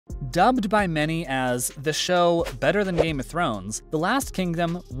Dubbed by many as the show better than Game of Thrones, The Last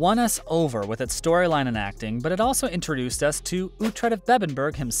Kingdom won us over with its storyline and acting, but it also introduced us to UHTRED of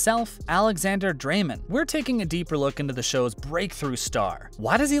Bebbanburg himself, Alexander Dreymon. We're taking a deeper look into the show's breakthrough star.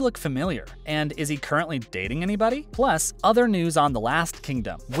 Why does he look familiar? And is he currently dating anybody? Plus, other news on The Last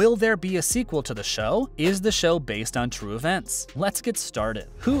Kingdom. Will there be a sequel to the show? Is the show based on true events? Let's get started.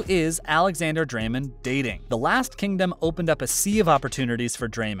 Who is Alexander Dreymon dating? The Last Kingdom opened up a sea of opportunities for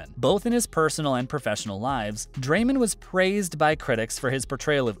Dreymon, both in his personal and professional lives. Dreymon was praised by critics for his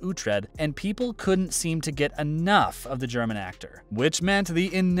portrayal of UHTRED, and people couldn't seem to get enough of the German actor, which meant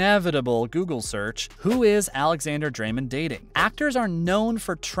the inevitable Google search, who is Alexander Dreymon dating? Actors are known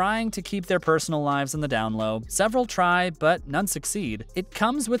for trying to keep their personal lives on the down low. Several try, but none succeed. It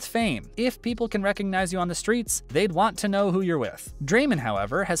comes with fame. If people can recognize you on the streets, they'd want to know who you're with. Dreymon,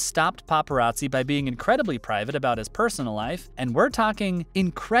 however, has stopped paparazzi by being incredibly private about his personal life, and we're talking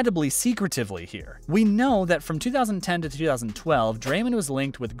incredibly secretively here. We know that from 2010 to 2012, Dreymon was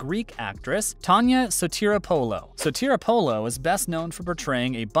linked with Greek actress Tonia Sotiropoulou. Sotiropoulou is best known for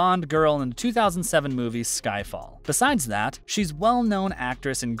portraying a Bond girl in the 2007 movie Skyfall. Besides that, she's a well-known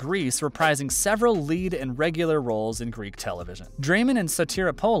actress in Greece, reprising several lead and regular roles in Greek television. Dreymon and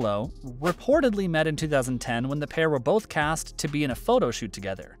Sotiropoulou reportedly met in 2010 when the pair were both cast to be in a photo shoot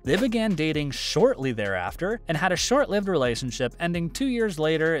together. They began dating shortly thereafter and had a short-lived relationship ending 2 years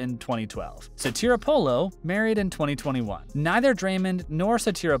later in 2012. Sotiropoulou married in 2021. Neither Dreymon nor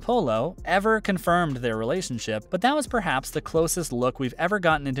Sotiropoulou ever confirmed their relationship, but that was perhaps the closest look we've ever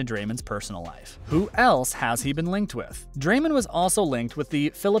gotten into Dreymon's personal life. Who else has he been linked with? Dreymon was also linked with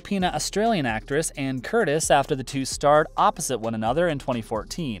the Filipina-Australian actress Anne Curtis after the two starred opposite one another in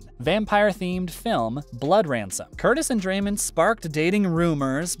 2014 vampire-themed film Blood Ransom. Curtis and Dreymon sparked dating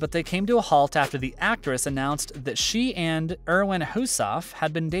rumors, but they came to a halt after the actress announced that she and Erwin Hussoff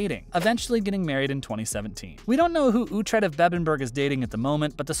had been dating, eventually getting married in 2017. We don't know who UHTRED of Bebbanburg is dating at the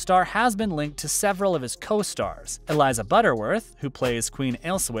moment, but the star has been linked to several of his co-stars. Eliza Butterworth, who plays Queen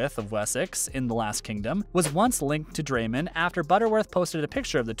Aelswith of Wessex in The Last Kingdom, was once linked to Dreymon after Butterworth posted a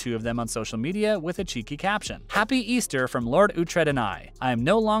picture of the two of them on social media with a cheeky caption. "Happy Easter from Lord UHTRED and I am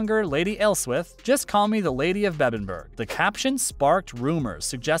no longer Lady Aelswith, just call me the Lady of Bebbanburg." The caption sparked rumors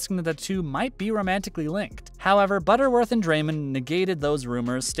suggesting that the two might be romantically linked. However, Butterworth and Dreymon negated those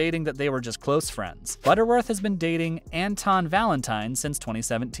rumors, stating that they were just close friends. Butterworth has been dating Anton Valentine since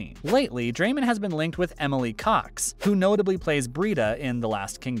 2017. Lately, Dreymon has been linked with Emily Cox, who notably plays Brita in The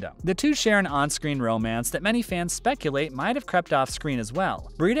Last Kingdom. The two share an on-screen romance that many fans speculate might have crept off-screen as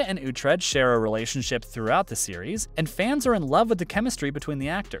well. Brita and UHTRED share a relationship throughout the series, and fans are in love with the chemistry between the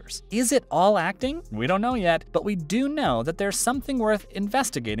actors. Is it all acting? We don't know yet, but we do know that there's something worth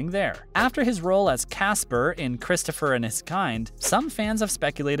investigating there. After his role as Casper in Christopher and His Kind, some fans have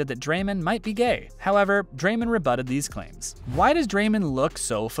speculated that Dreymon might be gay. However, Dreymon rebutted these claims. Why does Dreymon look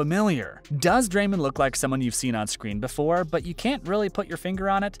so familiar? Does Dreymon look like someone you've seen on screen before, but you can't really put your finger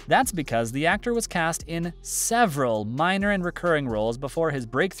on it? That's because the actor was cast in several minor and recurring roles before his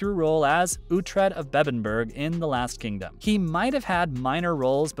breakthrough role as UHTRED of Bebbanburg in The Last Kingdom. He might have had minor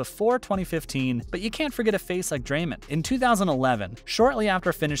roles before 2015, but you can't forget a face like Dreymon. In 2011, shortly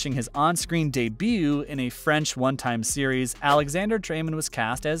after finishing his on-screen debut in a French one-time series, Alexander Dreymon was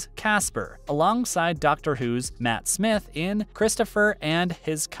cast as Casper, alongside Doctor Who's Matt Smith in Christopher and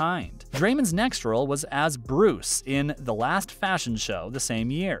His Kind. Dreymon's next role was as Bruce in The Last Fashion Show the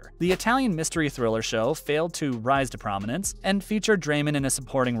same year. The Italian mystery thriller show failed to rise to prominence and featured Dreymon in a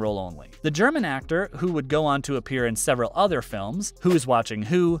supporting role only. The German actor, who would go on to appear in several other films, Who's Watching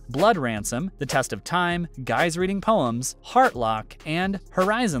Who, Blood Ransom, The Test of Time, Guys Reading Poems, Heartlock, and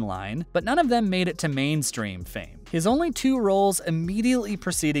Horizon Line, but none of them made it to mainstream fame. His only two roles immediately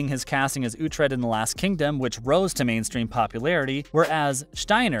preceding his casting as UHTRED in The Last Kingdom, which rose to mainstream popularity, were as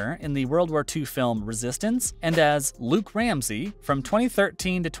Steiner in the World War II film Resistance and as Luke Ramsey from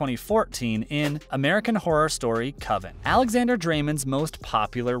 2013 to 2014 in American Horror Story Coven. Alexander Dreymon's most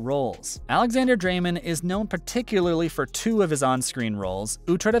popular roles. Alexander Dreymon is known particularly for two of his on-screen roles,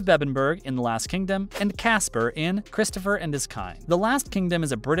 UHTRED of Bebbanburg in The Last Kingdom and Casper in Christopher and His Kind. The Last Kingdom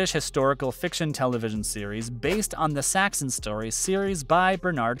is a British historical fiction television series based on the Saxon Stories series by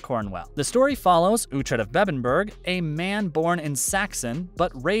Bernard Cornwell. The story follows UHTRED of Bebbanburg, a man born in Saxon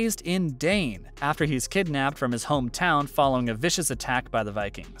but raised in Dane, after he's kidnapped from his hometown following a vicious attack by the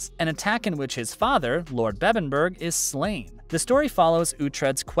Vikings, an attack in which his father, Lord Bebbanburg, is slain. The story follows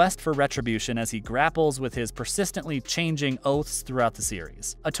Uhtred's quest for retribution as he grapples with his persistently changing oaths throughout the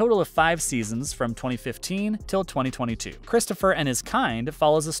series. A total of 5 seasons from 2015 till 2022. Christopher and His Kind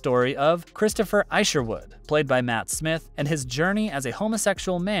follows the story of Christopher Isherwood, played by Matt Smith, and his journey as a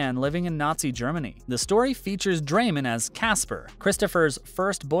homosexual man living in Nazi Germany. The story features Dreymon as Casper, Christopher's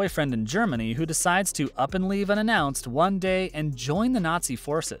first boyfriend in Germany who decides to up and leave unannounced one day and join the Nazi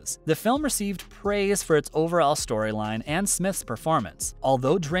forces. The film received praise for its overall storyline and Smith's performance.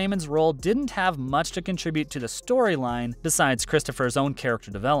 Although Dreymon's role didn't have much to contribute to the storyline besides Christopher's own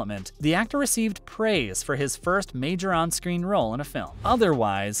character development, the actor received praise for his first major on-screen role in a film.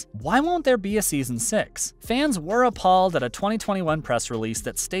 Otherwise, why won't there be a season 6? Fans were appalled at a 2021 press release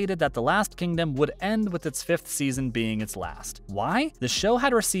that stated that The Last Kingdom would end with its 5th season being its last. Why? The show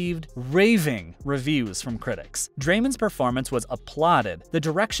had received raving reviews from critics. Dreymon's performance was applauded, the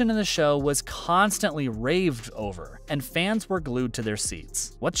direction of the show was constantly raved over, and fans were glued to their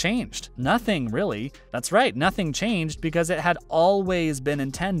seats. What changed? Nothing, really. That's right, nothing changed because it had always been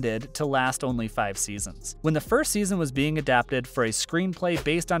intended to last only 5 seasons. When the first season was being adapted for a screenplay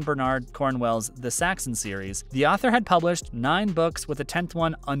based on Bernard Cornwell's The Saxon series, the author had published 9 books with a 10th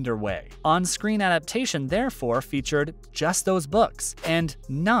one underway. On-screen adaptation therefore featured just those books, and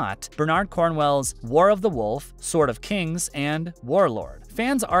not Bernard Cornwell's War of the Wolf, Sword of Kings, and Warlord.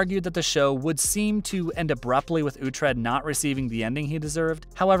 Fans argued that the show would seem to end abruptly with Uhtred not receiving the ending he deserved.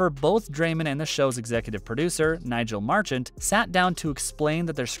 However, both Dreymon and the show's executive producer, Nigel Marchant, sat down to explain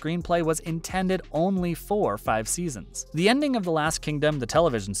that their screenplay was intended only for 5 seasons. The ending of The Last Kingdom, the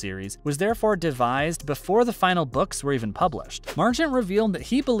television series, was therefore devised before the final books were even published. Marchant revealed that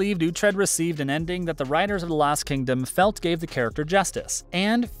he believed Uhtred received an ending that the writers of The Last Kingdom felt gave the character justice,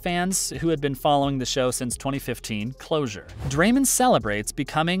 and fans who had been following the show since 2015 closure. Dreymon celebrates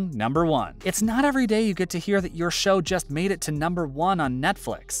becoming #1. It's not every day you get to hear that your show just made it to #1 on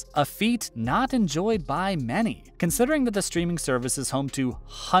Netflix, a feat not enjoyed by many. Considering that the streaming service is home to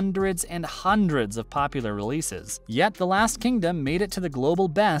hundreds and hundreds of popular releases, yet The Last Kingdom made it to the global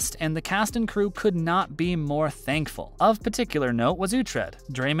best, and the cast and crew could not be more thankful. Of particular note was Uhtred,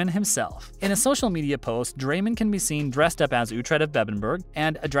 Dreymon himself. In a social media post, Dreymon can be seen dressed up as Uhtred of Bebbanburg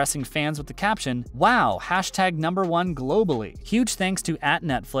and addressing fans with the caption, "Wow, #1 globally. Huge thanks to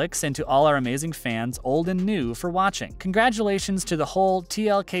 @Netflix and to all our amazing fans, old and new, for watching. Congratulations to the whole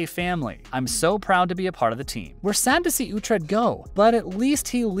TLK family. I'm so proud to be a part of the team." We're sad to see Uhtred go, but at least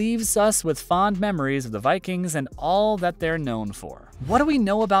he leaves us with fond memories of the Vikings and all that they're known for. What do we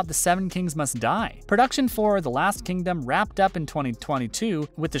know about The Seven Kings Must Die? Production for The Last Kingdom wrapped up in 2022,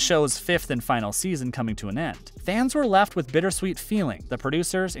 with the show's 5th and final season coming to an end. Fans were left with bittersweet feeling. The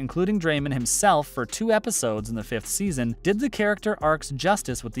producers, including Dreymon himself for 2 episodes in the 5th season, did the character arcs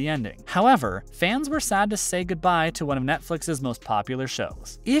justice with the ending. However, fans were sad to say goodbye to one of Netflix's most popular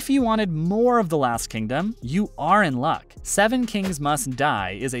shows. If you wanted more of The Last Kingdom, you are in luck. Seven Kings Must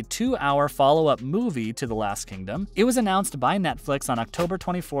Die is a 2-hour follow-up movie to The Last Kingdom. It was announced by Netflix on October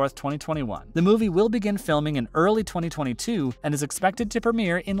 24th, 2021. The movie will begin filming in early 2022 and is expected to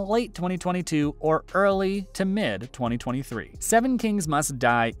premiere in late 2022 or early to mid-2023. Seven Kings Must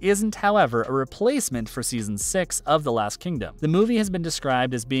Die isn't, however, a replacement for Season 6 of The Last Kingdom. The movie has been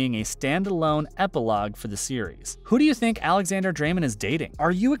described as being a standalone epilogue for the series. Who do you think Alexander Dreymon is dating?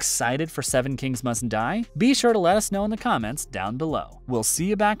 Are you excited for Seven Kings Must Die? Be sure to let us know in the comments down below. We'll see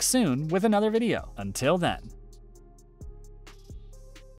you back soon with another video. Until then.